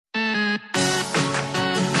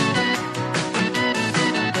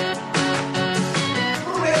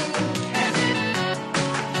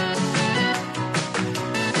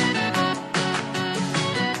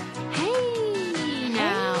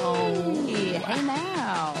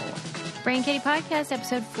Brain Kitty Podcast,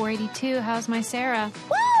 episode 482. How's my Sarah?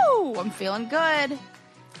 Woo! I'm feeling good.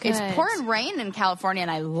 It's Good. pouring rain in California,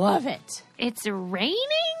 and I love it. It's raining?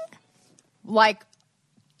 Like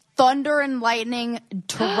thunder and lightning,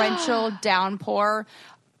 torrential downpour.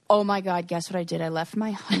 Oh, my God. Guess what I did? I left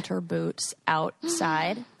my hunter boots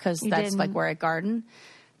outside because that's like where I garden.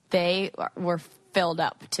 They were filled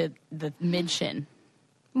up to the mid-shin.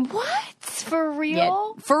 What? For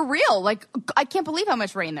real? Yeah, for real. Like, I can't believe how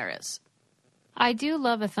much rain there is. I do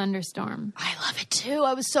love a thunderstorm. I love it too.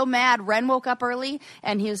 I was so mad. Ren woke up early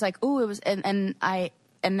and he was like, "Ooh, it was," and then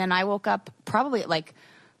I woke up probably at like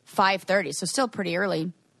 5:30, so still pretty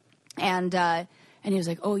early. And he was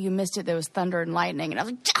like, "Oh, you missed it. There was thunder and lightning." And I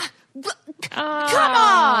was like, "Come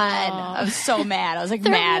on!" I was so mad. I was like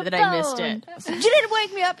mad that I missed it. I was like, "You didn't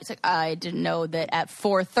wake me up." It's like, I didn't know that at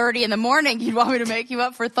 4:30 in the morning you'd want me to make you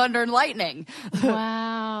up for thunder and lightning.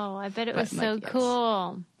 Wow. I bet it was so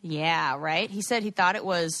cool. Yeah, right? He said he thought it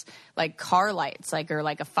was like car lights, or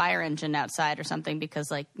like a fire engine outside or something because,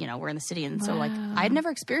 like, you know, we're in the city. And so, like, I'd never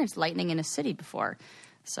experienced lightning in a city before.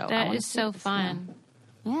 So That is so fun.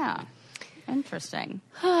 Yeah. Interesting.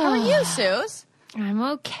 How are you, Suze? I'm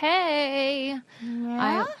okay.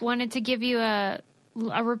 Yeah? I wanted to give you a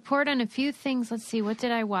report on a few things. Let's see. What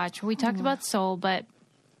did I watch? We talked about Soul, but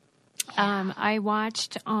I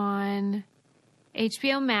watched on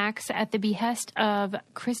HBO Max at the behest of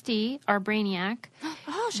Christy, our Brainiac.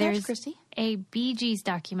 Oh, There's Christy. a Bee Gees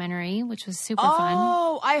documentary, which was super fun.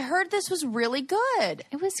 Oh, I heard this was really good.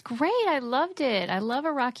 It was great. I loved it. I love a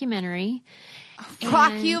rockumentary.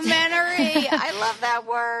 Rockumentary. I love that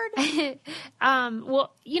word.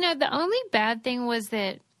 Well, you know, the only bad thing was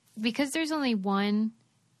that because there's only one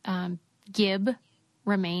Gibb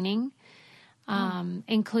remaining,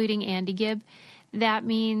 including Andy Gibb, that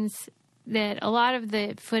means that a lot of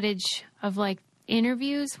the footage of like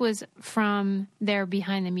interviews was from their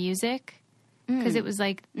behind the music. Because it was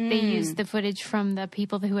like they used the footage from the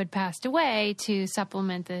people who had passed away to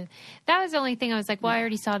supplement the... That was the only thing I was like, well, I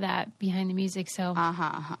already saw that behind the music, so...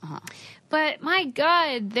 But my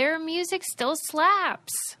God, their music still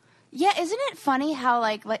slaps. Yeah, isn't it funny how,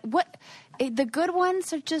 like what... The good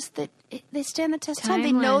ones are just that they stand the test of time.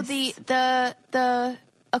 They know the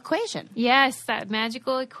equation. Yes, that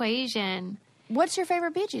magical equation. What's your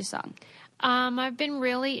favorite Bee Gees song? I've been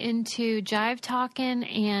really into Jive Talkin'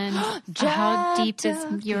 and how deep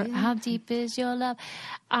is your love?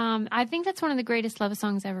 I think that's one of the greatest love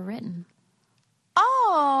songs ever written.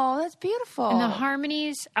 Oh, that's beautiful. And the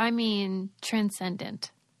harmonies, I mean, transcendent.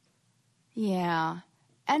 Yeah.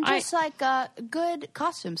 And just good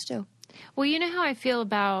costumes too. Well, you know how I feel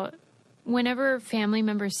about whenever family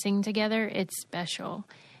members sing together, it's special.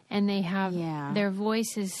 And they have their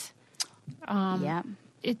voices.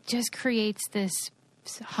 It just creates this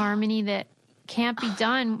harmony that can't be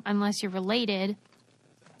done unless you're related.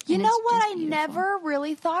 You know what? I never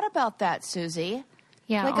really thought about that, Susie.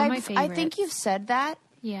 Yeah, like all my favorites. I think you've said that,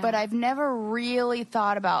 but I've never really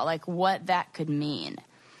thought about like what that could mean.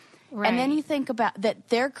 Right. And then you think about that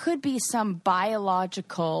there could be some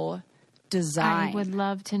biological design. I would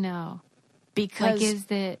love to know. Because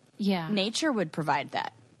nature would provide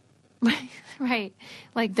that. Right.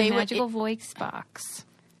 Like the magical voice box.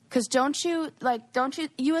 Because don't you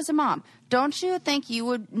as a mom, don't you think you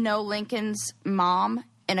would know Lincoln's mom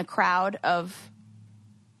in a crowd of,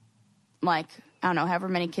 like, I don't know, however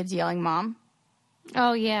many kids yelling mom?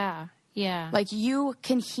 Oh, yeah. Yeah. Like, you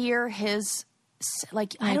can hear his,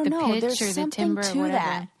 like I don't the know, pitch there's or the something timbre to or whatever.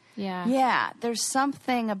 that. Yeah. Yeah, there's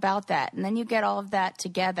something about that. And then you get all of that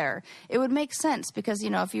together. It would make sense because, you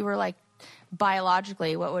know, if you were like,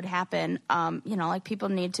 biologically what would happen, you know, like people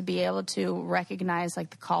need to be able to recognize like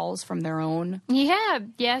the calls from their own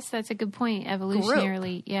yes, that's a good point.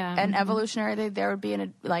 Evolutionarily group. And evolutionarily there would be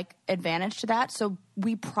an like advantage to that, so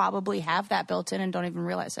we probably have that built in and don't even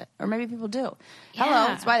realize it, or maybe people do. Hello,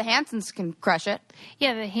 that's why the Hansons can crush it.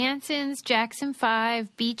 The Hansons, Jackson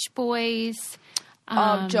 5, Beach Boys,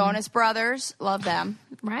 Jonas Brothers, love them.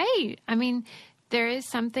 Right. I mean, there is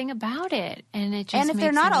something about it, and it just and if makes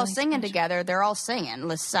they're not all really singing special. together, they're all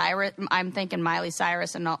singing. Cyrus, I'm thinking Miley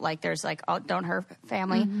Cyrus, and not like there's like don't her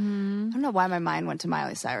family. I don't know why my mind went to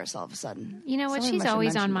Miley Cyrus all of a sudden. You know what? She's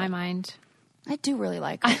always on my mind. I do really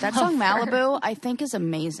like her. That song Malibu, I think, is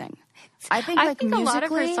amazing. I think musically, a lot of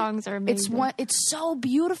her songs are amazing. It's so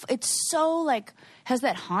beautiful. It's so like has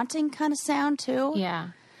that haunting kind of sound too. Yeah.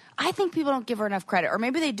 I think people don't give her enough credit, or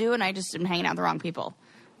maybe they do, and I just am hanging out with the wrong people.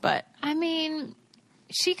 But I mean,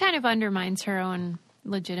 she kind of undermines her own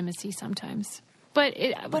legitimacy sometimes. But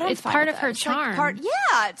I'm it's fine part with of that. her It's like charm.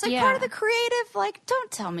 it's like part of the creative. Like,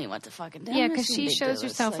 don't tell me what to fucking do. Yeah, because she shows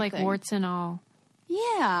herself like warts and all.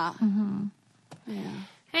 Yeah. Mm-hmm. Yeah.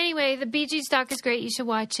 Anyway, the Bee Gees doc is great. You should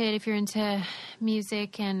watch it if you're into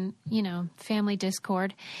music and, family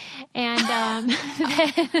discord. And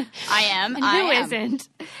I am. And who isn't?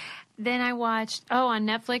 Then I watched, on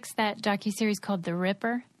Netflix, that docuseries called The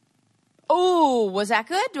Ripper. Oh, was that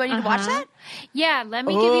good? Do I need to watch that? Yeah, let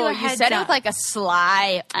me give you a heads You said up. it with like a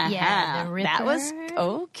sly. Yeah, The Ripper. That was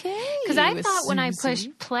okay. Because I thought when I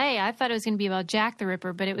pushed play, I thought it was going to be about Jack the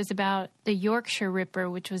Ripper, but it was about the Yorkshire Ripper,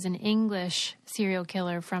 which was an English serial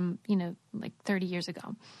killer from, like 30 years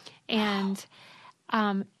ago. And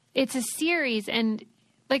it's a series, and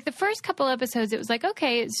like the first couple episodes, it was like,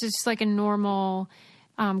 okay, it's just like a normal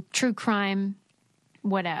true crime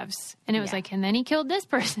whatevs. And it was like, and then he killed this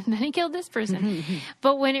person, then he killed this person.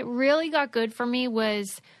 But when it really got good for me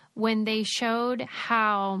was when they showed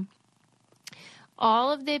how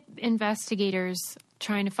all of the investigators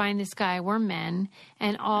trying to find this guy were men,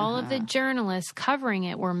 and all of the journalists covering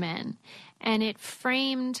it were men. And it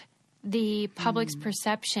framed the public's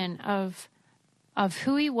perception of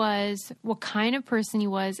who he was, what kind of person he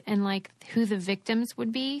was, and like who the victims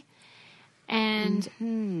would be. And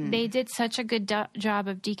they did such a good job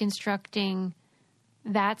of deconstructing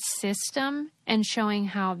that system and showing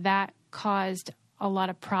how that caused a lot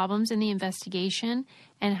of problems in the investigation,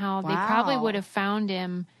 and how they probably would have found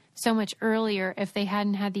him so much earlier if they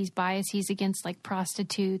hadn't had these biases against like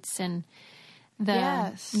prostitutes and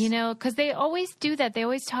because they always do that. They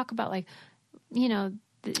always talk about like,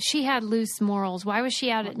 she had loose morals. Why was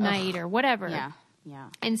she out at night or whatever? Yeah. Yeah.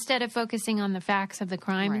 Instead of focusing on the facts of the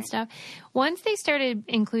crime and stuff. Once they started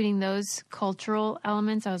including those cultural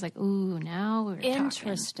elements, I was like, ooh, now we're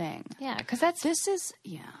interesting. Talking. Yeah, because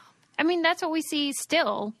I mean, that's what we see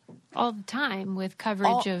still all the time with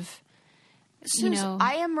coverage of,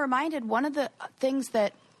 I am reminded, one of the things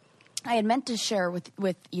that I had meant to share with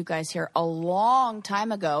you guys here a long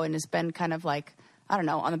time ago, and has been kind of like, I don't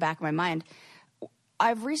know, on the back of my mind.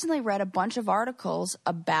 I've recently read a bunch of articles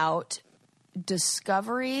about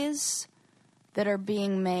discoveries that are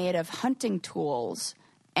being made of hunting tools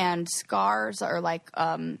and scars, or like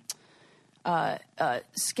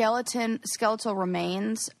skeletal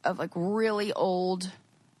remains of like really old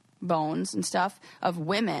bones and stuff of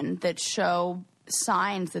women that show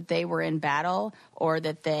signs that they were in battle, or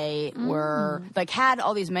that they were like had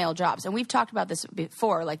all these male jobs. And we've talked about this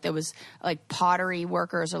before, like there was like pottery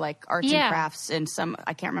workers or like arts and crafts in some,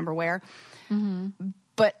 I can't remember where.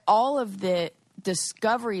 But all of the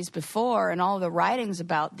discoveries before and all of the writings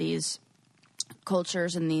about these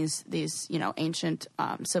cultures and these ancient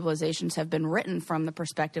civilizations have been written from the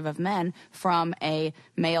perspective of men, from a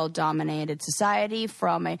male-dominated society,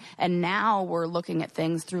 and now we're looking at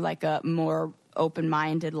things through like a more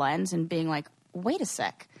open-minded lens and being like, wait a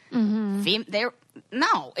sec.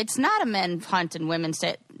 No, it's not a men hunt and women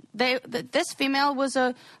sit. This female was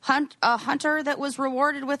a hunter that was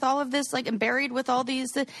rewarded with all of this, like, and buried with all these,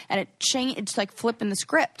 and it changed. It's like flipping the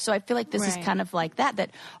script. So I feel like this is kind of like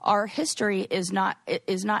that our history is not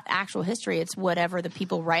actual history. It's whatever the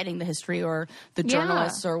people writing the history or the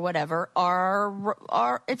journalists or whatever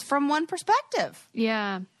are. It's from one perspective.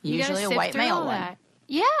 Yeah, usually a white male one.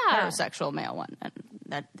 Yeah, heterosexual male one, and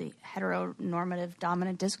that the heteronormative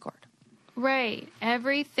dominant discord. Right.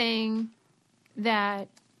 Everything that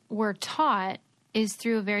we're taught is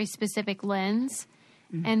through a very specific lens,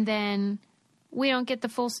 and then we don't get the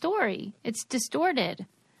full story. It's distorted.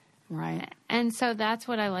 Right. And so that's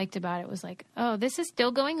what I liked about it, was like, oh, this is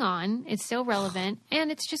still going on. It's still relevant.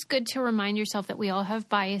 And it's just good to remind yourself that we all have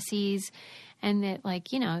biases, and that, like,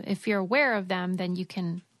 if you're aware of them, then you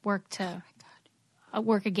can work to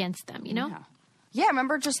work against them, Yeah,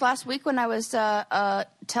 remember just last week when I was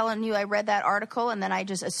telling you I read that article, and then I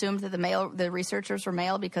just assumed that the researchers were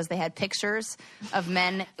male because they had pictures of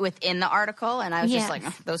men within the article, and I was just like,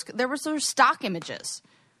 there were stock images.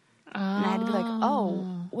 And I had to be like,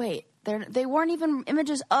 oh, wait, they weren't even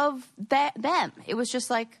images of them. It was just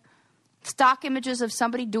like stock images of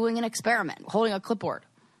somebody doing an experiment, holding a clipboard.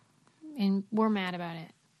 And we're mad about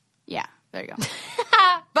it. Yeah, there you go.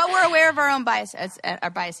 But we're aware of our own biases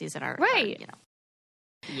and our right.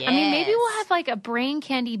 Yes. I mean, maybe we'll have like a brain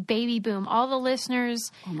candy baby boom. All the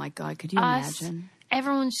listeners. Oh my God, could you imagine?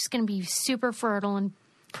 Everyone's just going to be super fertile and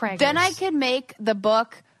pregnant. Then I could make the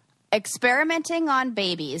book Experimenting on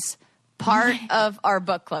Babies part of our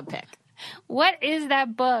book club pick. What is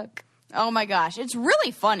that book? Oh my gosh, it's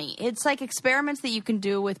really funny. It's like experiments that you can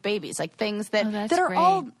do with babies, like things that are great.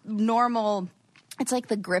 all normal It's like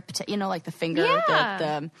the grip, like the finger,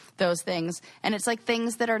 those things. And it's like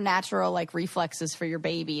things that are natural, like reflexes for your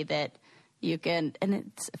baby that you can, and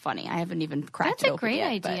it's funny. I haven't even cracked it open yet.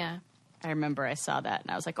 That's a great idea. I remember I saw that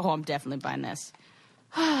and I was like, oh, I'm definitely buying this.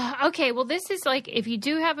 Okay, well, this is like if you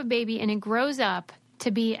do have a baby and it grows up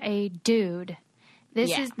to be a dude,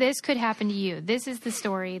 this could happen to you. This is the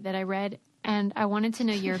story that I read, and I wanted to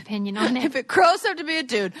know your opinion on it. If it grows up to be a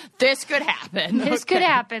dude, this could happen. This could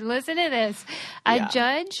happen. Listen to this. A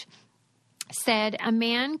judge said a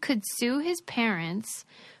man could sue his parents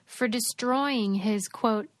for destroying his,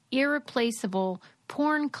 quote, irreplaceable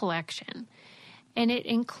porn collection. And it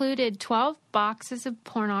included 12 boxes of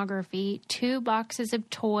pornography, 2 boxes of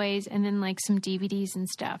toys, and then like some DVDs and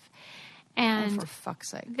stuff. And for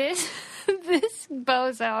fuck's sake. This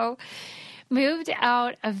bozo moved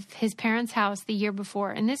out of his parents' house the year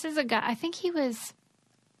before. And this is a guy, I think he was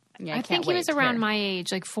around my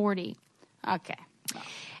age, like 40. Okay.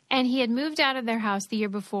 And he had moved out of their house the year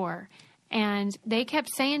before. And they kept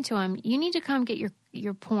saying to him, you need to come get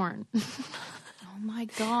your porn. Oh my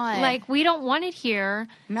God. Like, we don't want it here.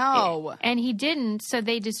 No. And he didn't, so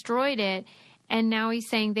they destroyed it. And now he's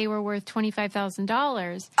saying they were worth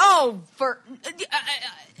 $25,000. Oh,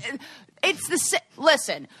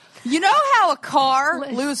 listen, you know how a car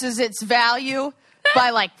loses its value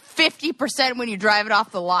by like 50% when you drive it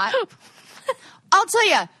off the lot? I'll tell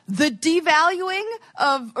you, the devaluing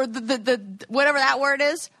of, or the whatever that word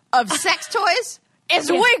is, of sex toys is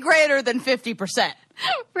way greater than 50%.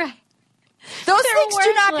 Right. Those things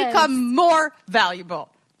do not become more valuable.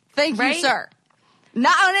 Thank you, sir.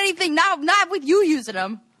 Not on anything, not with you using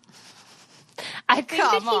them. I think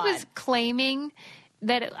that he was claiming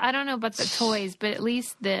that, I don't know about the toys, but at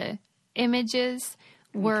least the images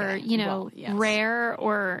were, rare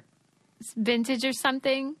or vintage or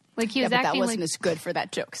something. Like he was acting that wasn't like, as good for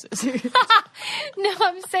that joke, Susie. No,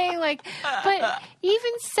 I'm saying but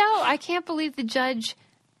even so, I can't believe the judge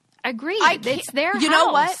agreed. It's their house. You know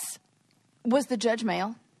what? Was the judge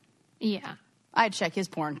male? Yeah. I'd check his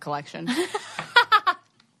porn collection.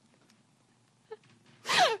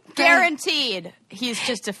 Guaranteed. He's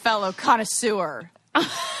just a fellow connoisseur.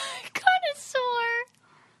 Connoisseur.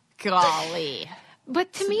 Golly.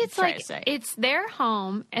 But to me, it's like, it's their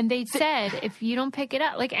home, and they said, if you don't pick it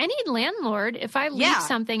up, like any landlord, if I leave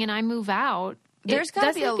something and I move out,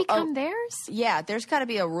 doesn't it become theirs? Yeah, there's got to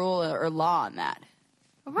be a rule or law on that.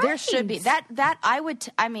 Right. There should be. That I would,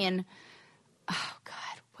 I mean, oh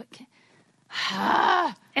God, what can,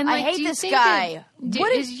 and I hate this guy.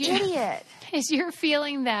 What an idiot. Is your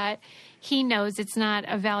feeling that he knows it's not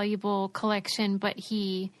a valuable collection, but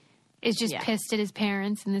he is just pissed at his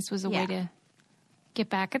parents, and this was a way to get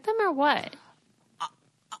back at them, or what?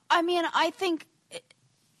 I mean, I think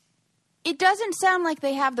it doesn't sound like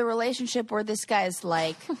they have the relationship where this guy's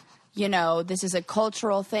like, this is a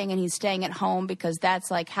cultural thing and he's staying at home because that's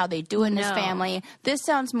like how they do it in his family. This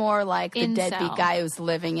sounds more like the deadbeat guy who's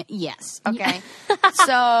living it. Yes. Okay.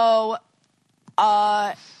 So,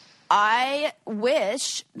 I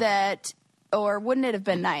wish that, or wouldn't it have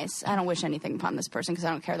been nice? I don't wish anything upon this person because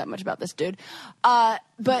I don't care that much about this dude. But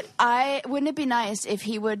wouldn't it be nice if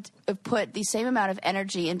he would have put the same amount of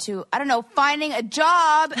energy into, I don't know, finding a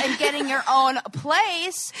job and getting your own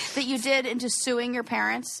place that you did into suing your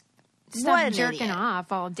parents? Stop jerking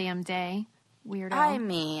off all damn day, weirdo. I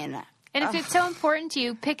mean. And if it's so important to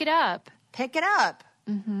you, pick it up. Pick it up.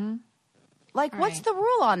 Mm-hmm. Like, what's the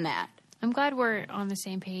rule on that? I'm glad we're on the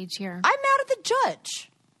same page here. I'm mad at the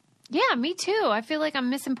judge. Yeah, me too. I feel like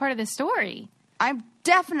I'm missing part of the story. I'm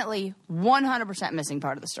definitely 100% missing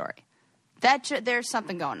part of the story. There's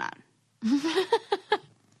something going on.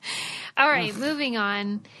 All right, moving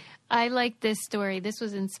on. I like this story. This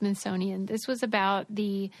was in Smithsonian. This was about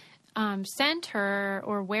the center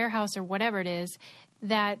or warehouse or whatever it is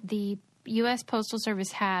that the U.S. Postal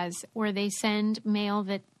Service has where they send mail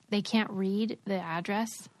that they can't read the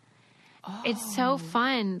address. Oh. It's so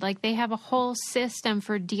fun. Like, they have a whole system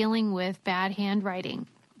for dealing with bad handwriting.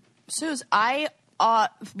 Suze, I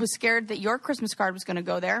was scared that your Christmas card was going to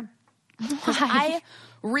go there. I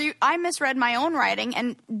misread my own writing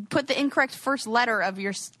and put the incorrect first letter of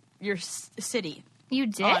your city. You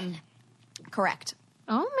did? Correct.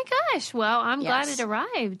 Oh, my gosh. Well, I'm glad it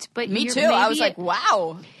arrived. But me too. I was like,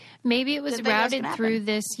 wow. Maybe it was routed through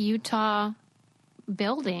this Utah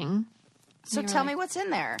building. So tell me what's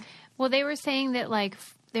in there. Well, they were saying that, like,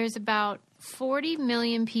 there's about 40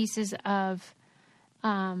 million pieces of,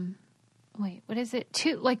 what is it?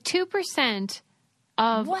 2%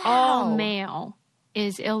 of all mail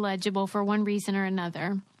is illegible for one reason or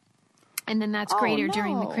another. And then that's greater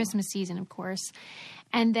during the Christmas season, of course.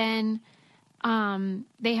 And then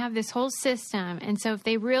they have this whole system. And so if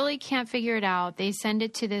they really can't figure it out, they send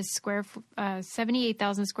it to this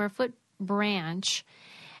 78,000 square foot branch,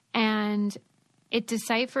 and it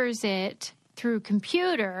deciphers it through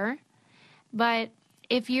computer. But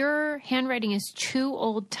if your handwriting is too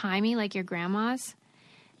old-timey, like your grandma's,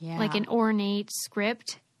 like an ornate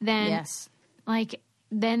script, then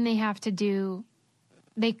then they have to do,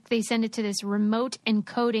 they send it to this remote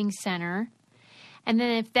encoding center. And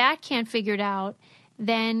then if that can't figure it out,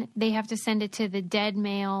 then they have to send it to the dead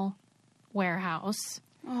mail warehouse.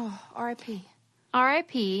 Oh, R.I.P.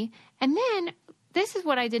 R.I.P. And then, this is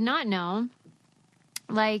what I did not know.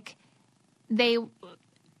 Like, they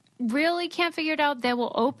really can't figure it out. They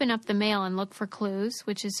will open up the mail and look for clues,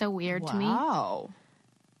 which is so weird to me. Wow.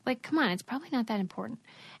 Like, come on, it's probably not that important.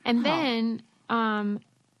 And then,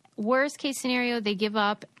 worst case scenario, they give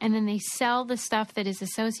up, and then they sell the stuff that is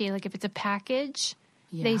associated. Like, if it's a package,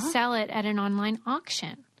 they sell it at an online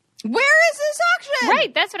auction. Where is this auction?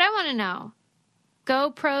 Right, that's what I want to know.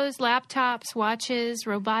 GoPros, laptops, watches,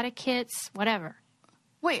 robotic kits, whatever.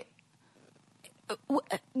 Wait.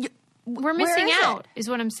 We're missing out, is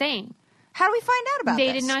what I'm saying. How do we find out about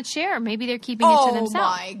They this? did not share. Maybe they're keeping it to themselves. Oh,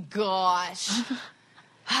 my gosh.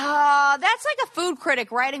 That's like a food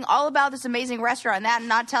critic writing all about this amazing restaurant and that and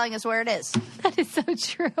not telling us where it is. That is so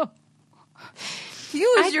true.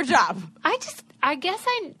 You lose your job. I guess I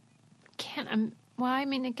can't. Well, I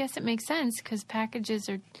mean, I guess it makes sense because packages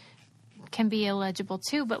can be illegible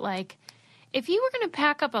too. But like, if you were going to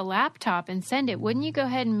pack up a laptop and send it, wouldn't you go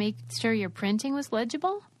ahead and make sure your printing was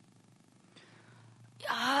legible?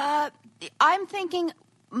 I'm thinking,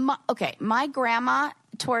 my grandma,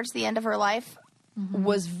 towards the end of her life,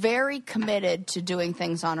 was very committed to doing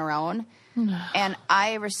things on her own. And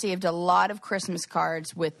I received a lot of Christmas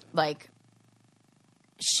cards with, like,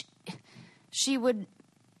 she would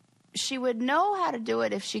know how to do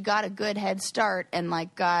it if she got a good head start and,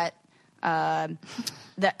 like, got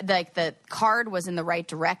the card was in the right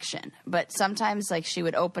direction. But sometimes, like, she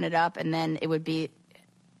would open it up and then it would be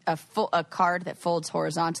a card that folds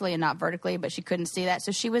horizontally and not vertically, but she couldn't see that.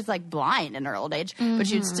 So she was, like, blind in her old age, but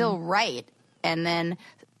she'd still write. And then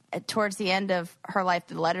towards the end of her life,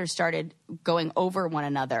 the letters started going over one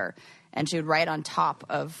another, and she would write on top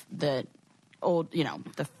of the old,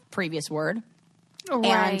 the previous word.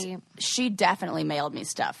 Right. And she definitely mailed me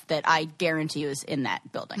stuff that I guarantee you is in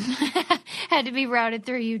that building. Had to be routed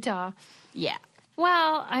through Utah. Yeah.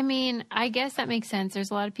 Well, I mean, I guess that makes sense.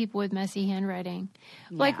 There's a lot of people with messy handwriting.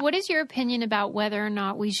 Yeah. Like, what is your opinion about whether or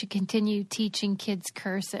not we should continue teaching kids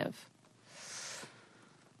cursive?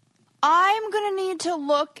 I'm going to need to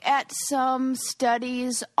look at some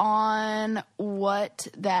studies on what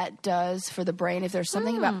that does for the brain. If there's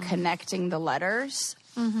something about connecting the letters,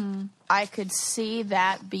 I could see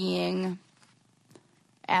that being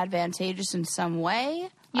advantageous in some way.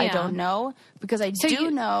 Yeah. I don't know. Because I do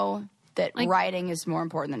know that writing is more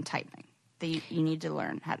important than typing. You need to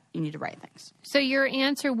learn you need to write things. So your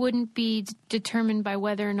answer wouldn't be determined by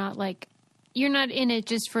whether or not, like, you're not in it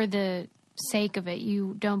just for the sake of it.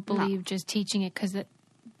 You don't believe just teaching it because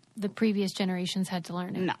the previous generations had to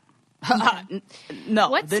learn it. No. Okay.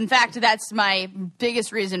 No. In fact, that's my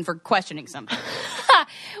biggest reason for questioning something.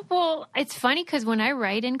 Well, it's funny because when I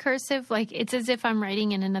write in cursive, like, it's as if I'm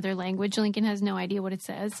writing in another language. Lincoln has no idea what it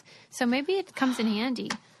says. So maybe it comes in handy.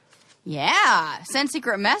 Yeah, send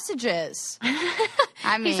secret messages.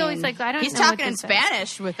 I mean, he's always like, I don't know. He's talking in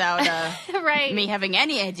Spanish without right. me having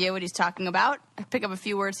any idea what he's talking about. I pick up a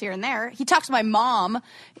few words here and there. He talks to my mom,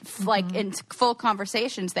 like, in full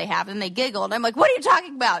conversations they have, and they giggle, and I'm like, what are you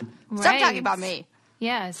talking about? Stop talking about me.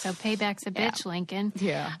 Yeah, so payback's a bitch, Lincoln.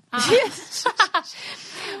 Yeah.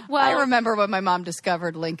 Well, I remember when my mom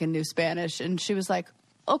discovered Lincoln knew Spanish, and she was like,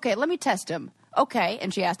 okay, let me test him. Okay.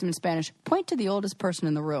 And she asked him in Spanish, point to the oldest person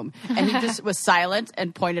in the room. And he just was silent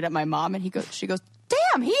and pointed at my mom. And she goes,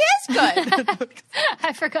 damn, he is good.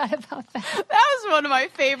 I forgot about that. That was one of my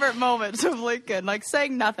favorite moments of Lincoln, like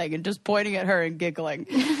saying nothing and just pointing at her and giggling.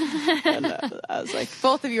 And I was like,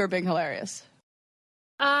 both of you are being hilarious.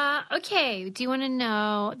 Okay. Do you want to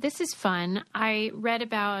know? This is fun. I read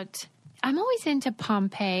about... I'm always into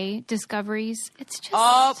Pompeii discoveries. It's just...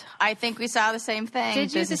 Oh, I think we saw the same thing.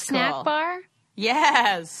 Did you? The snack bar?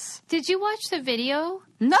 Yes. Did you watch the video?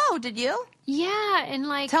 No, did you? Yeah, and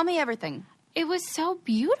like... Tell me everything. It was so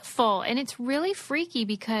beautiful, and it's really freaky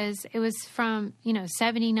because it was from,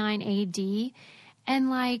 79 AD, and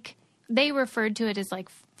like, they referred to it as like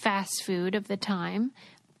fast food of the time.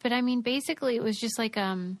 But I mean, basically it was just like,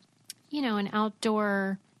 an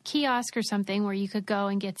outdoor kiosk or something where you could go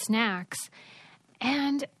and get snacks.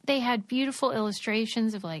 And they had beautiful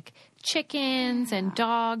illustrations of like chickens and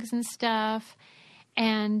dogs and stuff.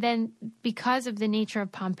 And then because of the nature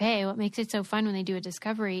of Pompeii, what makes it so fun when they do a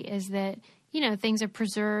discovery is that, things are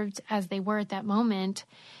preserved as they were at that moment.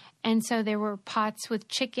 And so there were pots with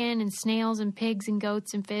chicken and snails and pigs and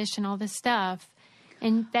goats and fish and all this stuff.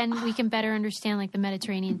 And then we can better understand like the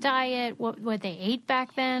Mediterranean diet, what they ate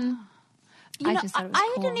back then. I just thought it was cool.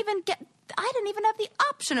 I didn't even have the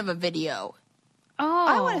option of a video. Oh.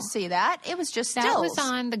 I want to see that. It was just stills. That was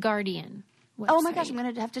on The Guardian website. Oh my gosh, I'm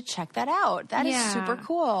going to have to check that out. That is super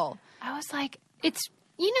cool. I was like, you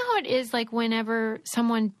know how it is like whenever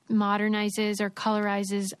someone modernizes or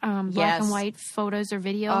colorizes black and white photos or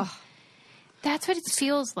video? Ugh. That's what it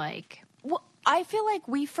feels like. Well, I feel like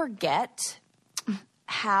we forget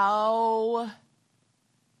how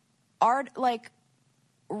art, like,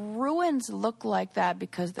 ruins look like that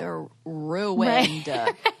because they're ruined.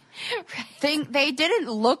 Right. They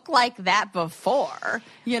didn't look like that before,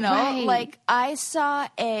 Right. Like I saw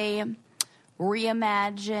a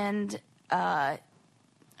reimagined, not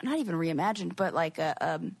even reimagined, but like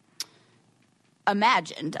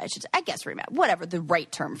imagined, I guess whatever the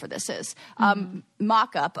right term for this is,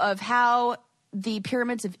 mock-up of how the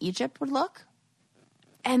pyramids of Egypt would look.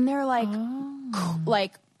 And they're like,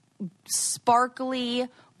 like sparkly,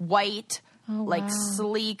 white, like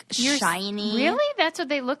sleek, shiny. Really? That's what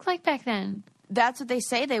they looked like back then? That's what they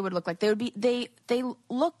say they would look like. They would be. They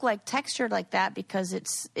look like textured like that because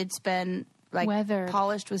it's been like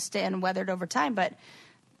polished and weathered over time. But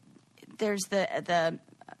there's the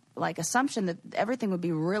like assumption that everything would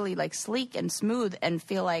be really like sleek and smooth and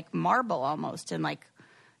feel like marble almost, and like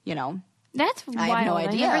That's wild. I have no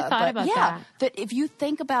idea. I never thought about that. That if you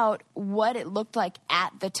think about what it looked like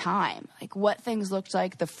at the time, like what things looked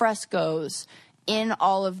like, the frescoes in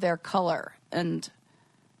all of their color, and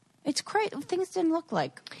it's crazy. Things didn't look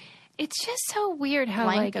like. It's just so weird how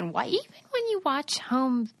blank and white. Even when you watch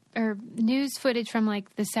home or news footage from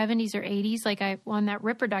like the 70s or 80s, like on that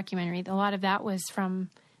Ripper documentary, a lot of that was from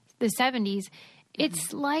the 70s.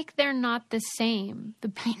 It's like they're not the same. The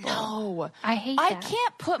people. No, I hate that. I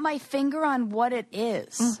can't put my finger on what it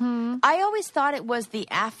is. Mm-hmm. I always thought it was the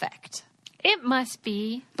affect. It must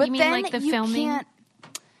be. But you mean then like the you filming? Can't,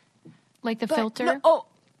 like the filter? No,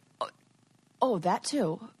 oh, that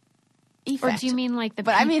too. Effect. Or do you mean like the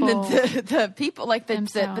but people? I mean the people, like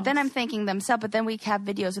the but then I'm thinking themselves, but then we have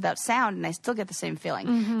videos without sound and I still get the same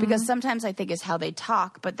feeling. Because sometimes I think is how they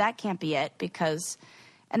talk, but that can't be it because,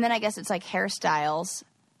 and then I guess it's like hairstyles.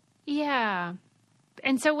 Yeah.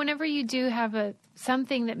 And so whenever you do have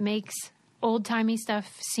something that makes old-timey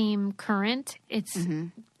stuff seem current, it's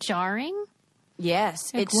jarring.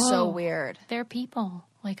 Yes, like, it's so weird. They're people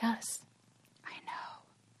like us. I know.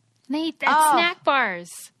 They eat snack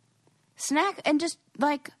bars. Snack and just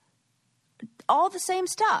like all the same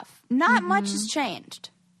stuff. Not much has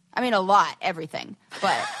changed. I mean, a lot, everything,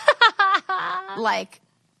 but like,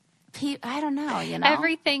 I don't know,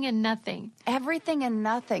 everything and nothing. Everything and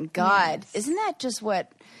nothing. God, isn't that just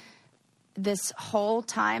what this whole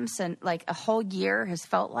time since, like a whole year, has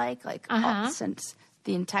felt like since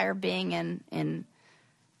the entire being in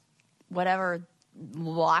whatever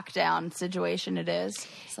lockdown situation it is.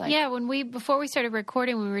 It's like, before we started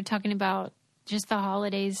recording, when we were talking about just the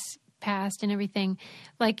holidays past and everything,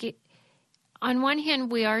 like on one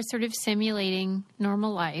hand we are sort of simulating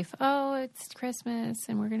normal life. Oh, it's Christmas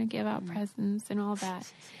and we're going to give out presents and all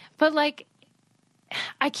that. But like,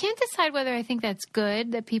 I can't decide whether I think that's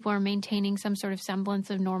good that people are maintaining some sort of semblance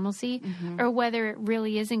of normalcy or whether it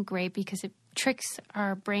really isn't great because it tricks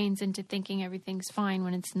our brains into thinking everything's fine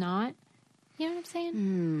when it's not. You know what I'm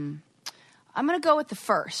saying? I'm going to go with the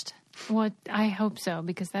first. Well, I hope so,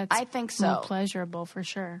 because I think so. More pleasurable for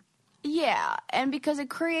sure. Yeah, and because it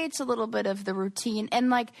creates a little bit of the routine.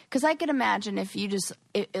 And, like, because I could imagine if you just,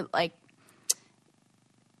 if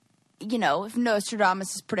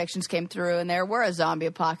Nostradamus' predictions came through and there were a zombie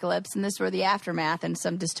apocalypse and this were the aftermath in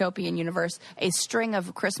some dystopian universe, a string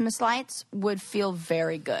of Christmas lights would feel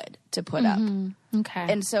very good to put up. Okay.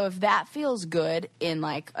 And so if that feels good in,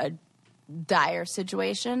 like, a dire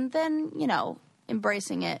situation, then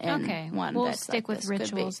embracing it in one. We'll stick with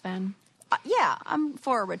rituals then. Yeah, I'm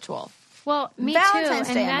for a ritual. Well, me Valentine's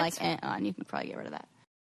too. Day, I'm like, on. You can probably get rid of that.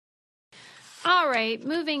 All right,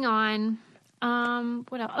 moving on.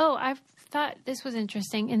 What else? Oh, I thought this was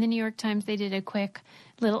interesting. In the New York Times, they did a quick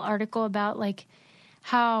little article about like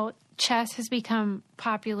how chess has become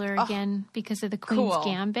popular again because of the Queen's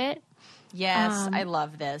Gambit. Yes, I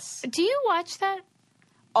love this. Do you watch that?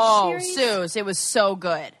 Oh, series? Suze, it was so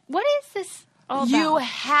good. What is this all about? You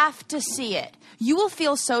have to see it. You will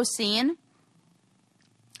feel so seen.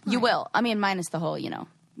 You will. I mean, minus the whole,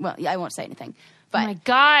 well, I won't say anything. Oh But my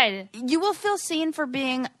God. you will feel seen for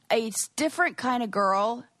being a different kind of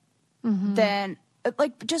girl than,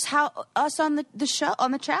 like, just how us on the show,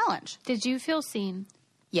 on the challenge. Did you feel seen?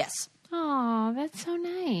 Yes. Oh, that's so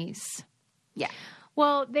nice. Yeah.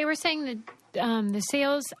 Well, they were saying that the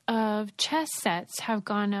sales of chess sets have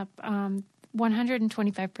gone up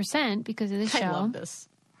 125% because of the show. I love this.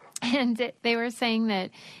 And they were saying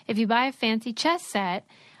that if you buy a fancy chess set,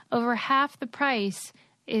 over half the price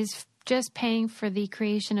is just paying for the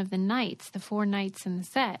creation of the knights, the 4 knights in the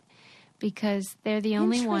set, because they're the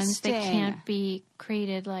only ones that can't be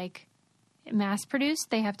created, like, mass-produced.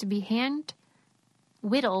 They have to be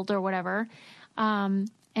hand-whittled or whatever. And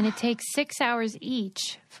it takes 6 hours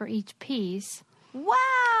each for each piece.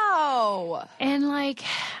 Wow. And, like,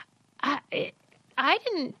 I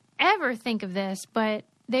didn't ever think of this, but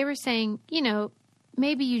they were saying, you know,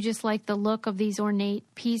 maybe you just like the look of these ornate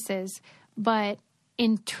pieces, but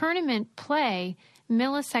in tournament play,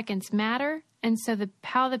 milliseconds matter, and so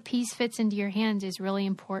how the piece fits into your hand is really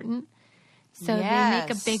important. So they make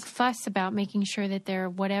a big fuss about making sure that they're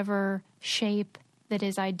whatever shape that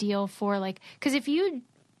is ideal for, like, because if you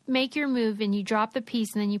make your move and you drop the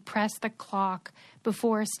piece and then you press the clock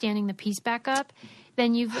before standing the piece back up,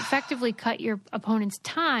 then you've effectively cut your opponent's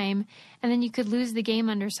time, and then you could lose the game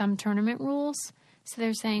under some tournament rules. So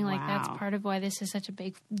they're saying, like, that's part of why this is such a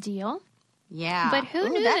big deal. Yeah. But who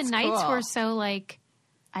knew the knights were so, like...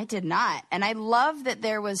 I did not. And I love that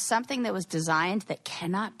there was something that was designed that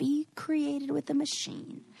cannot be created with a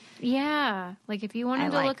machine. Yeah. Like, if you want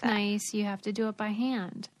them to like look that. nice, you have to do it by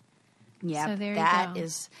hand. Yeah, So there that you go.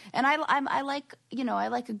 is, and I like, you know, I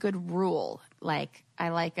like a good rule. Like, I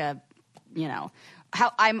like a, you know,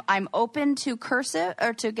 how I'm open to cursive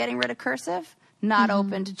or to getting rid of cursive, not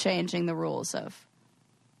open to changing the rules of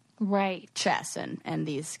Right. chess and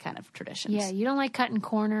these kind of traditions. Yeah, you don't like cutting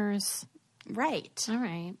corners. Right. All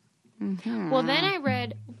right. Well, then I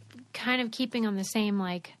read, kind of keeping on the same,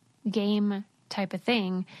 like, game type of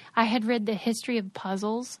thing, I had read the history of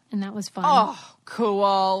puzzles, and that was fun. Oh,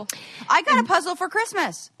 cool. I got a puzzle for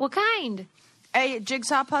Christmas. What kind? A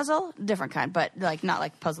jigsaw puzzle, different kind, but like not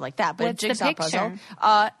like a puzzle like that, but What's a the jigsaw picture?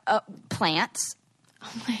 puzzle. Plants.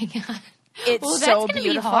 Oh, my God. It's Well, so that's gonna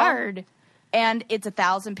beautiful. be hard. And it's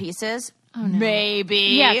 1,000 pieces. Oh, no. Maybe.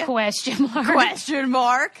 Yeah, question mark. Question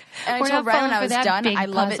mark. And We're I told not Ren when falling I for was that done, big I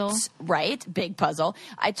love puzzle. it. Right? Big puzzle.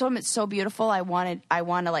 I told him it's so beautiful. I want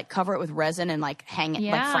to like cover it with resin and like hang it, like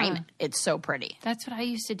Yeah. frame it. It's so pretty. That's what I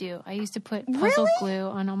used to do. I used to put puzzle Really? glue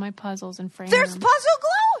on all my puzzles and frame There's them. puzzle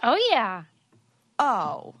glue? Oh, yeah.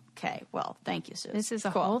 Oh, okay. Well, thank you, Sue. This is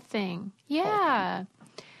a Cool. whole thing. Yeah.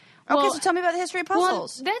 Okay, Well- so tell me about the history of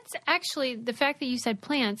puzzles. Well, that's actually the fact that you said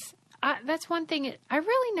plants. That's one thing I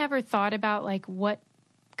really never thought about, like what,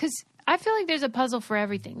 because I feel like there's a puzzle for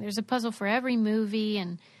everything. There's a puzzle for every movie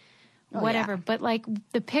and whatever. yeah. But like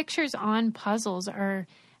the pictures on puzzles are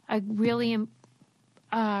a really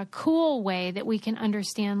cool way that we can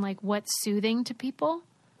understand like what's soothing to people.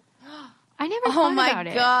 I never Oh thought my about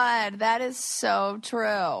it. God, that is so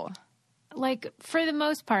true. Like for the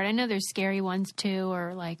most part, I know there's scary ones too,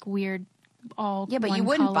 or like weird all Yeah, but you one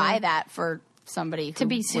wouldn't color. buy that for somebody who To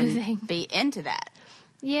be wouldn't soothing. be into that.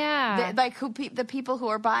 Yeah. Like the people who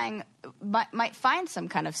are buying might find some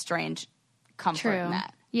kind of strange comfort in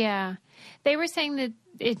that. Yeah. They were saying that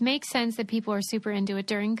it makes sense that people are super into it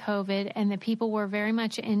during COVID and that people were very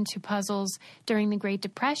much into puzzles during the Great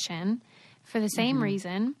Depression for the same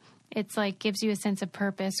reason. It's like gives you a sense of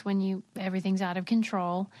purpose when everything's out of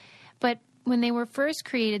control. But when they were first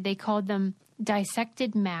created, they called them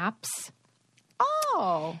dissected maps.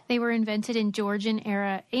 Oh. They were invented in Georgian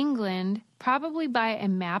era England, probably by a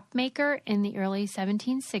map maker in the early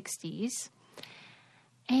 1760s.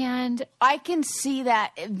 And I can see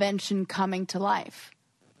that invention coming to life.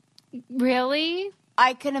 really,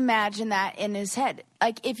 I can imagine that in his head.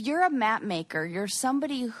 Like, if you're a map maker, you're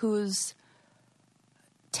somebody who's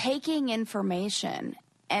taking information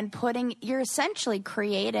and you're essentially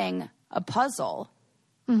creating a puzzle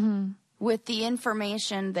with the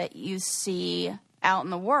information that you see out in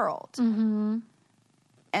the world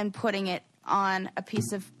and putting it on a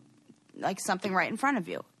piece of, like, something right in front of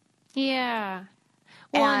you. yeah.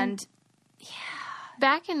 Well, And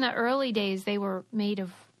back in the early days, they were made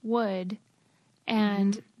of wood,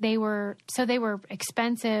 and they were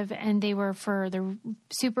expensive, and they were for the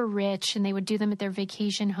super rich, and they would do them at their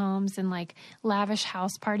vacation homes and like lavish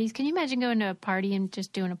house parties. Can you imagine going to a party and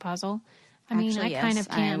just doing a puzzle? I mean, actually, I kind yes,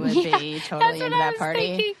 of can. I would Yeah, be that's totally what into I that was party.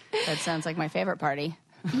 thinking. That sounds like my favorite party.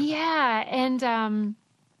 Yeah, and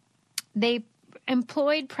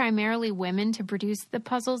employed primarily women to produce the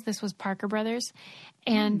puzzles. This was Parker Brothers.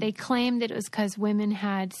 And they claimed that it was because women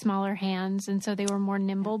had smaller hands and so they were more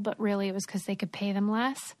nimble, but really it was because they could pay them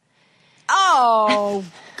less. Oh,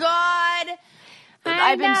 God.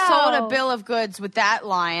 I've been sold a know. bill of goods with that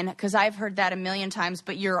line because I've heard that a million times,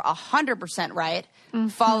 but you're 100% right.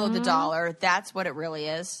 Follow the dollar. That's what it really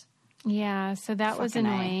is. Yeah, so that was Fucking A.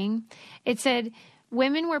 annoying. It said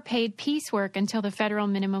women were paid piecework until the federal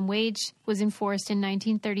minimum wage was enforced in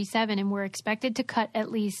 1937 and were expected to cut at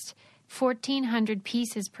least 1,400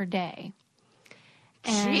 pieces per day.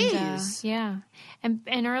 And, Jeez. yeah. And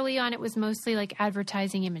early on, it was mostly like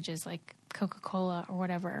advertising images like Coca-Cola or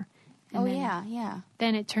whatever. And then, Yeah.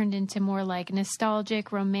 Then it turned into more like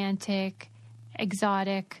nostalgic, romantic,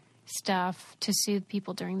 exotic stuff to soothe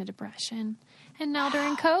people during the Depression. And now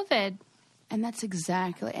during COVID. And that's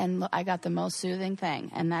exactly, and look, I got the most soothing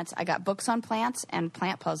thing, and I got books on plants and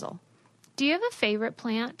plant puzzle. Do you have a favorite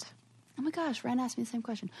plant? Oh my gosh, Ren asked me the same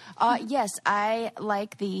question. Yes, I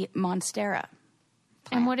like the Monstera.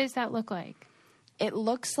 And what does that look like? It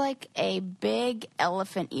looks like a big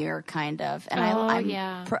elephant ear, kind of. And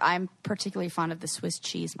yeah. I'm particularly fond of the Swiss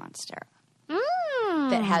cheese Monstera Mm.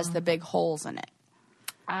 that has the big holes in it.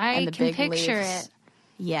 I and the can big picture leaves. it.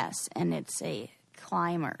 Yes, and it's a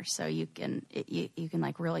climber, so you can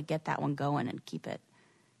like really get that one going and keep it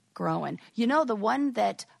growing. You know, the one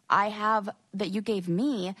that I have that you gave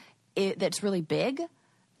me that's really big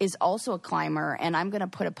is also a climber, and I'm going to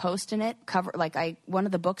put a post in it. One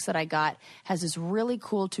of the books that I got has this really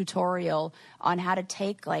cool tutorial on how to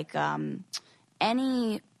take like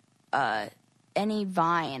any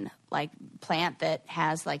vine, like plant that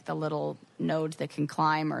has like the little nodes that can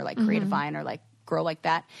climb or like create a vine or like grow like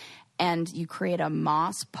that, and you create a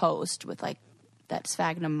moss post with like that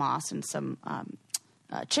sphagnum moss and some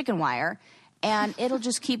chicken wire. And it'll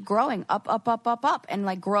just keep growing up, and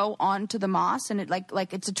like grow onto the moss, and it like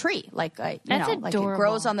it's a tree, like like it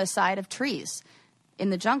grows on the side of trees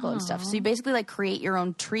in the jungle and stuff. So you basically like create your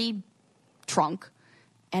own tree trunk,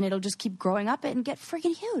 and it'll just keep growing up and get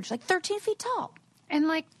freaking huge, like 13 feet tall. And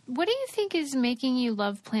like, what do you think is making you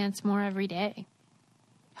love plants more every day?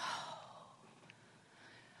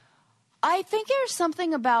 I think there's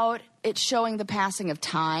something about it showing the passing of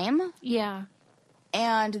time. Yeah.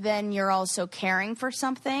 And then you're also caring for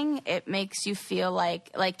something. It makes you feel like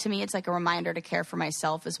to me, it's like a reminder to care for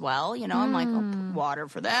myself as well. You know, I'm like, oh, water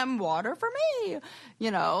for them, water for me,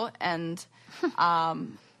 you know, and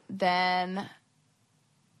then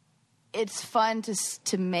it's fun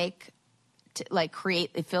to make, like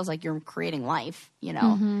create, it feels like you're creating life, you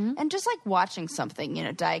know, and just like watching something, you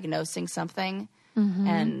know, diagnosing something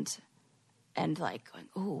and like going,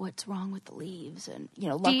 oh, what's wrong with the leaves? And, you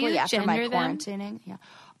know, luckily after my quarantining. Yeah.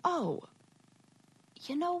 Oh,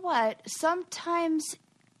 you know what? Sometimes,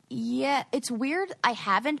 yeah, it's weird. I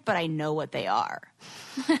haven't, but I know what they are.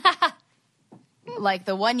 Like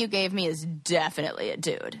the one you gave me is definitely a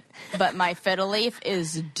dude, but my fiddle leaf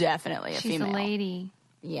is definitely a female. She's a lady.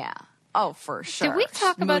 Yeah. Oh, for sure. Did we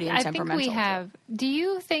talk about, Moody and I think we temperamental, have, do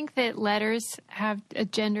you think that letters have a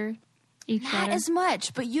gender? Each Not letter? as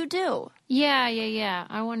much, but you do. Yeah.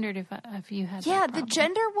 I wondered if you had. Yeah, that the problem.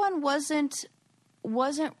 gender one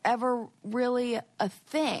wasn't ever really a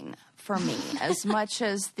thing for me as much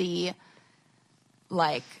as the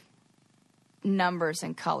like numbers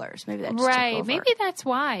and colors. Maybe that just took Right. over. Maybe that's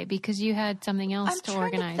why, because you had something else I'm to trying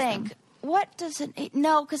organize to think. them. What does it?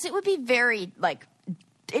 No, because it would be very like.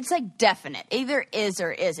 It's like definite. Either is or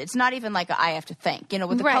is. It's not even like I have to think. You know,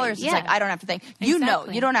 with the Right, colors, it's yeah. like I don't have to think. You know,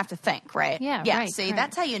 Exactly. you don't have to think, right? Yeah, Yeah. right, See, correct.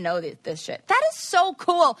 that's how you know this shit. That is so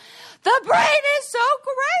cool. The brain is so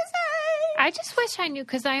crazy. I just wish I knew,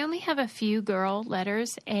 because I only have a few girl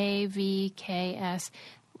letters, A, V, K, S,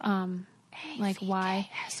 like Y.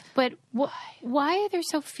 But why are there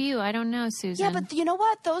so few? I don't know, Susan. Yeah, but you know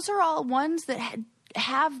what? Those are all ones that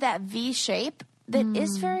have that V shape that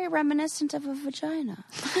is very reminiscent of a vagina.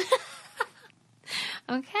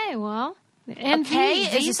 Okay, well. And K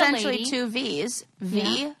V is a essentially lady. two V's.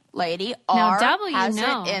 V, Yeah. lady. Now, R W, has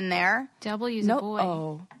no. it in there. W's Nope. a boy.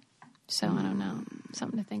 Oh. So I don't know.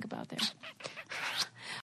 Something to think about there.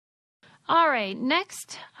 All right.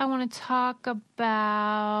 Next, I want to talk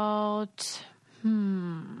about.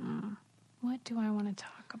 What do I want to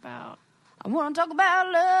talk about? I want to talk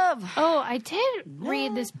about love. Oh, I did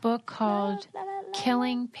read this book called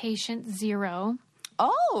Killing Patient Zero.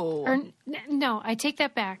 Oh. Or no, I take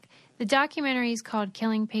that back. The documentary is called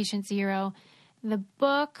Killing Patient Zero. The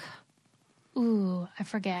book, I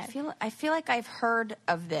forget. I feel like I've heard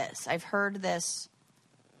of this. I've heard this.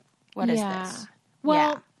 What is this?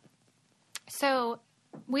 Well, Yeah. so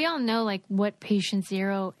we all know like what patient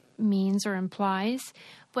zero means or implies,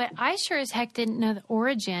 but I sure as heck didn't know the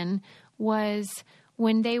origin was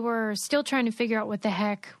when they were still trying to figure out what the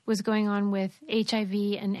heck was going on with HIV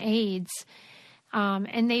and AIDS.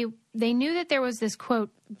 And they knew that there was this, quote,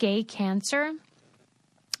 gay cancer,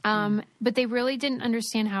 but they really didn't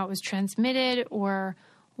understand how it was transmitted or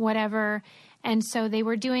whatever. And so they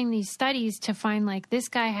were doing these studies to find, like, this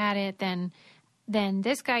guy had it, then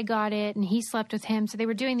this guy got it, and he slept with him. So they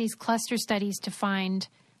were doing these cluster studies to find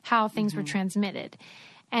how things were transmitted.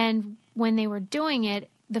 And when they were doing it,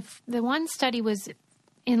 the one study was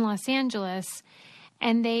in Los Angeles,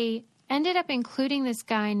 and they ended up including this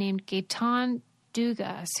guy named Gaetan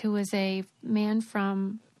Dugas, who was a man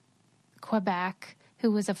from Quebec,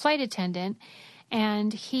 who was a flight attendant,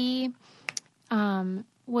 and he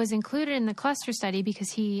was included in the cluster study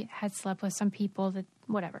because he had slept with some people that,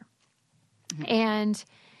 whatever. And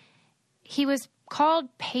he was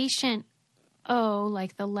called patient O,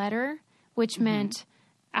 like the letter, which meant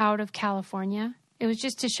out of California. It was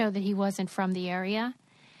just to show that he wasn't from the area.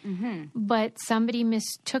 But somebody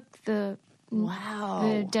mistook the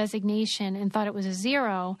designation and thought it was a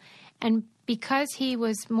 0. And because he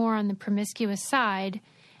was more on the promiscuous side,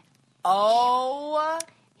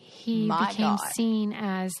 he became seen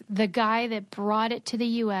as the guy that brought it to the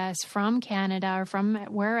U.S. from Canada or from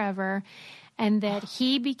wherever, and that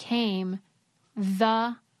he became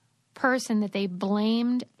the person that they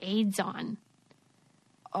blamed AIDS on.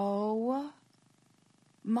 Oh,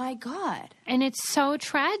 my God. And it's so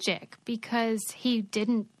tragic because he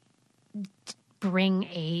didn't bring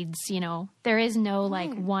AIDS, you know. There is no,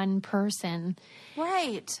 like, one person.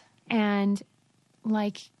 Right. And,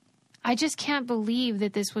 like, I just can't believe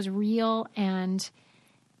that this was real and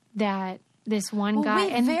that this one guy...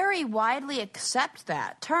 We very widely accept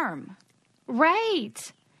that term.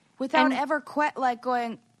 Right. Without ever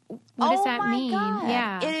going, what does that mean? God.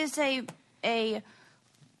 Yeah. It is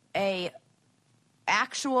a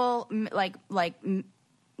actual,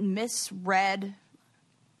 misread...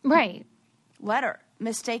 Right. letter.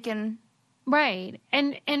 Mistaken. Right.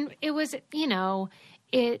 And it was, you know,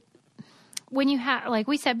 when you have, like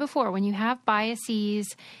we said before, when you have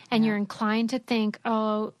biases and you're inclined to think,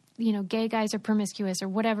 oh, you know, gay guys are promiscuous or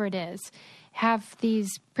whatever it is, have these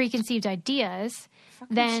preconceived ideas,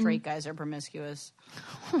 then straight guys are promiscuous.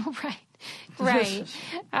 Right.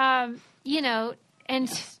 You know, and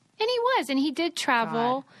he was, and he did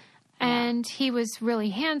travel. And he was really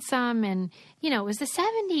handsome, and, you know, it was the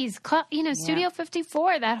 70s, Studio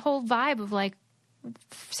 54, that whole vibe of, like,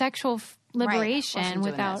 sexual liberation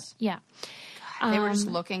without, God, they were just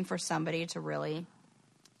looking for somebody to really...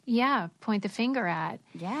 point the finger at.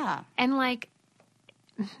 Yeah. And, like,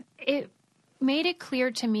 it made it clear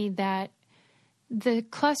to me that the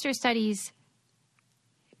cluster studies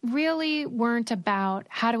really weren't about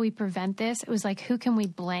how do we prevent this. It was like, who can we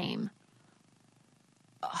blame?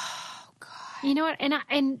 You know what?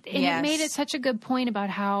 And it made it such a good point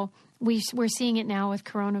about how we're seeing it now with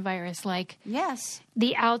coronavirus. Like,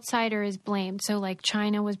 the outsider is blamed. So, like,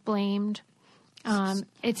 China was blamed.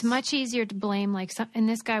 It's much easier to blame, like, and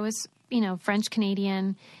this guy was, you know, French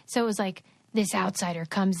Canadian. So it was like this outsider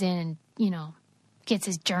comes in and, you know, gets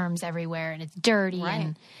his germs everywhere and it's dirty.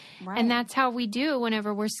 And that's how we do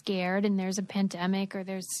whenever we're scared and there's a pandemic or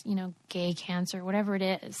there's, you know, gay cancer, whatever it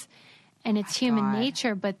is. And it's human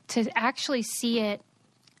nature, but to actually see it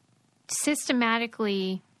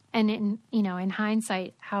systematically and in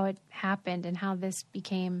hindsight, how it happened and how this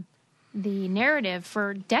became the narrative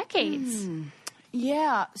for decades.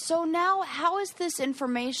 Yeah. So now, how is this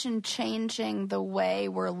information changing the way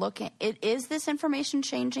we're looking? Is this information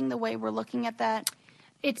changing the way we're looking at that?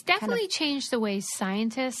 It's definitely changed the way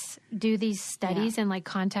scientists do these studies and, like,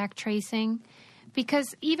 contact tracing.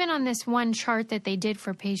 Because even on this one chart that they did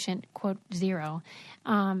for patient, quote, 0,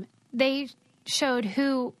 they showed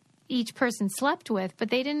who each person slept with, but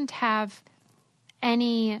they didn't have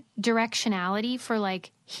any directionality for,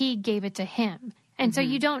 like, he gave it to him. And so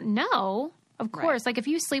you don't know, of course, like, if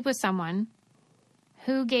you sleep with someone,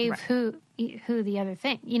 who gave who the other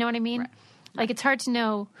thing? You know what I mean? Like, it's hard to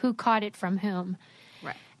know who caught it from whom.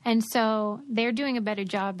 Right. And so they're doing a better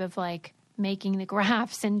job of, like, making the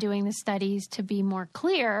graphs and doing the studies to be more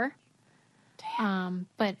clear.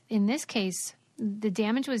 But in this case, the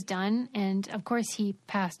damage was done. And of course he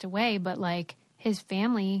passed away, but, like, his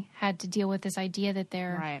family had to deal with this idea that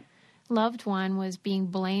their loved one was being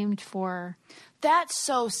blamed for. That's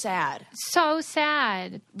so sad. So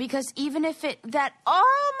sad. Because even if oh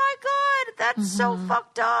my God, that's so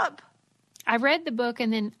fucked up. I read the book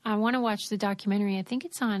and then I want to watch the documentary. I think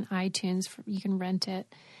it's on iTunes. You can rent it.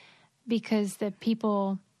 because the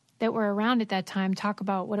people that were around at that time talk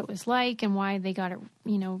about what it was like and why they got it,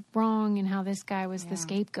 wrong, and how this guy was the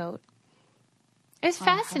scapegoat. It's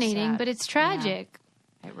fascinating, but it's tragic.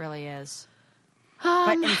 Yeah, it really is.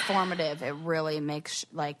 But informative. It really makes,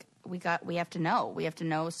 we have to know. We have to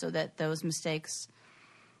know so that those mistakes,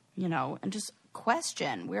 and just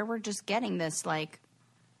question where we're just getting this, I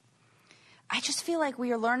just feel like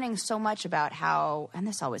we are learning so much about how, and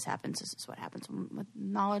this always happens, this is what happens with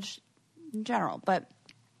knowledge in general, but,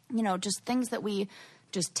 just things that we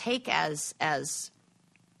just take as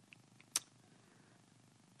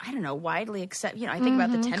I don't know, widely accepted. I think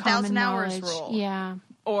about the 10,000 hours rule. Yeah.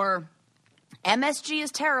 Or MSG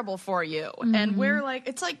is terrible for you. And we're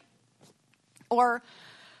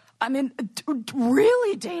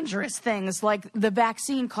really dangerous things like the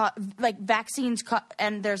vaccines,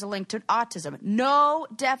 and there's a link to autism. No,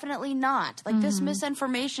 definitely not. This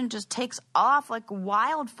misinformation just takes off like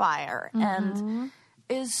wildfire and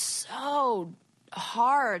is so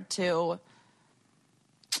hard to,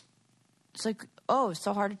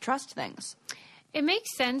 so hard to trust things. It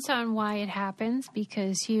makes sense on why it happens,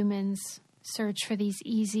 because humans search for these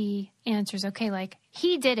easy answers. Okay,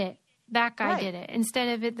 he did it. That guy did it.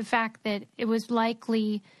 Instead of the fact that it was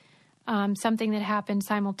likely something that happened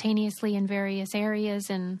simultaneously in various areas.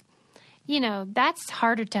 And, that's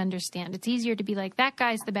harder to understand. It's easier to be like, that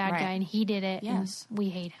guy's the bad guy and he did it. Yes. And we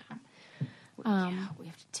hate him. We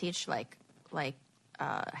have to teach what's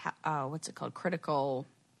it called?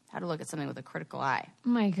 How to look at something with a critical eye. Oh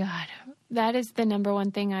my God. That is the number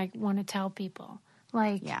one thing I want to tell people.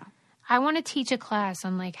 I want to teach a class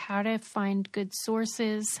on how to find good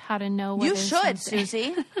sources, how to know what you should,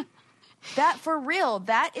 Susie. That for real.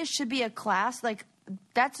 Should be a class.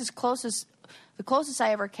 That's the closest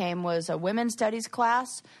I ever came was a women's studies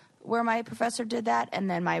class where my professor did that, and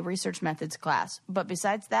then my research methods class. But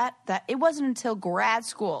besides that it wasn't until grad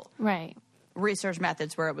school. Right. Research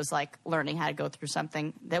methods where it was learning how to go through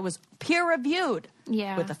something that was peer reviewed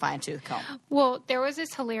with a fine tooth comb. Well, there was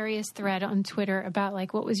this hilarious thread on Twitter about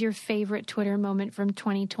what was your favorite Twitter moment from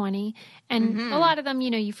 2020? And a lot of them,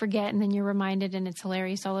 you forget and then you're reminded and it's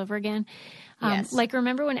hilarious all over again. Yes.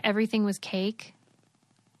 Remember when everything was cake?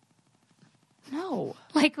 No.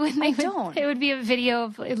 When it would be a video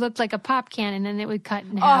of, it looked like a pop can and then it would cut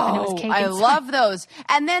in half and it was cake. I love those.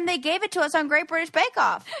 And then they gave it to us on Great British Bake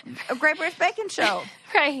Off, a Great British Baking Show.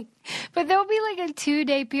 Right. But there'll be a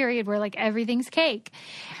 2-day period where everything's cake.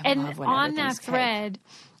 And on that thread,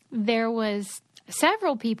 there was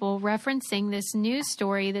several people referencing this news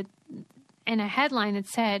story that, in a headline that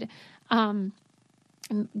said, man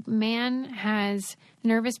has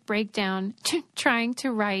nervous breakdown trying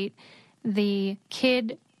to write the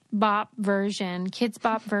Kids Bop version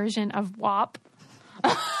of WAP.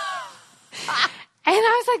 And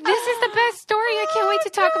I was like, this is the best story. I can't wait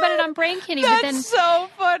to talk about it on Brain Kitty. That's so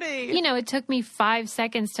funny. It took me 5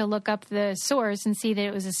 seconds to look up the source and see that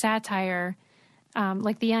it was a satire,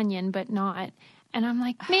 like The Onion, but not. And I'm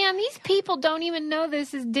like, man, these people don't even know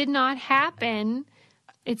this did not happen.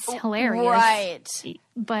 It's hilarious. Right.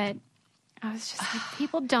 But I was just like,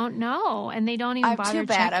 people don't know, and they don't even bother too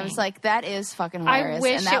bad. checking. I was like, that is fucking hilarious. I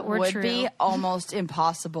wish and that it were would true. be almost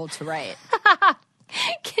impossible to write.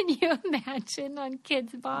 Can you imagine on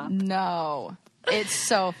Kids Bop? No. It's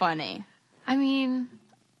so funny. I mean,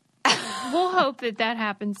 we'll hope that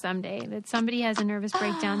happens someday, that somebody has a nervous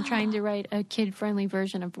breakdown trying to write a kid-friendly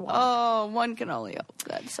version of WAP. Oh, one can only hope.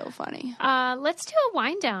 That's so funny. Let's do a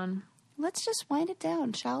wind down. Let's just wind it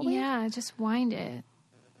down, shall we? Yeah, just wind it.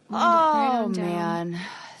 Man.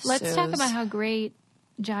 Let's talk about how great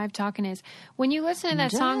Jive Talkin' is. When you listen to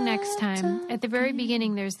that song next time, at the very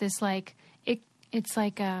beginning, there's this it's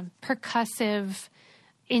like a percussive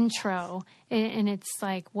intro, and it's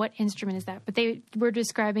like, what instrument is that? But they were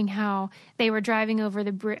describing how they were driving over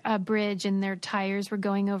the bridge and their tires were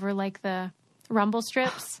going over the rumble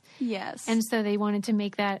strips. Yes. And so they wanted to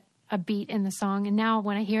make that a beat in the song, and now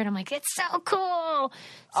when I hear it, I'm like, it's so cool.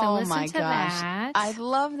 So listen to that. I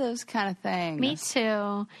love those kind of things. Me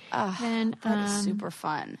too. Then that is super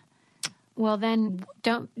fun. Well, then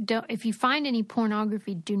don't. If you find any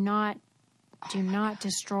pornography, do not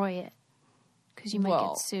destroy it, because you might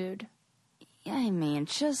get sued. I mean,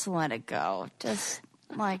 just let it go. Just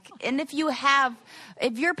and if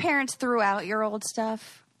your parents threw out your old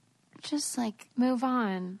stuff, just move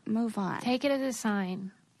on. Move on. Take it as a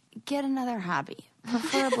sign. Get another hobby,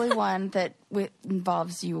 preferably one that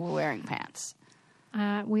involves you wearing pants.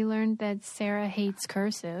 We learned that Sarah hates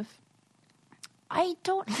cursive. I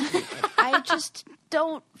don't hate it. I just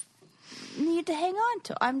don't need to hang on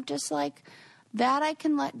to. I'm just that I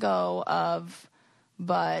can let go of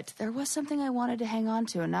But there was something I wanted to hang on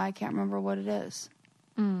to, and now I can't remember what it is.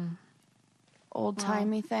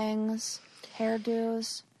 Old-timey things,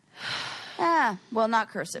 hairdos. Well, not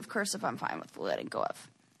cursive. Cursive I'm fine with letting go of.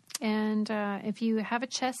 And if you have a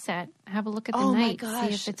chess set, have a look at the Oh, my knight. gosh.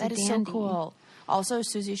 See if it's that a is so dandy. cool. Also,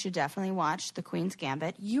 Susie should definitely watch The Queen's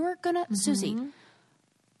Gambit. You're going to... Susie,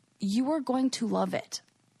 you are going to love it.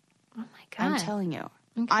 Oh, my God. I'm telling you.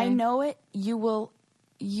 Okay. I know it. You will...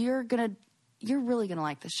 You're really going to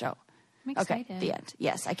like the show. I'm excited. Okay, the end.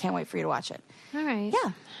 Yes, I can't wait for you to watch it. All right.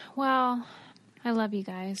 Yeah. Well, I love you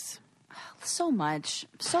guys. So much.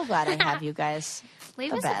 So glad I have you guys.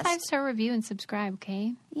 Leave The us best. a 5-star review and subscribe,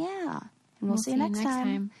 okay? Yeah. And we'll see you next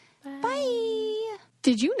time. Bye.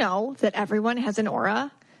 Did you know that everyone has an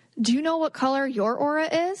aura? Do you know what color your aura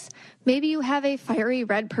is? Maybe you have a fiery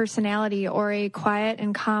red personality or a quiet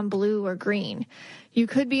and calm blue or green. You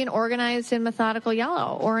could be an organized and methodical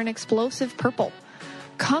yellow or an explosive purple.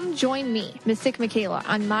 Come join me, Mystic Michaela,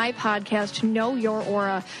 on my podcast, Know Your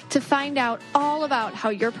Aura, to find out all about how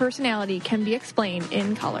your personality can be explained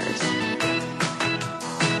in colors.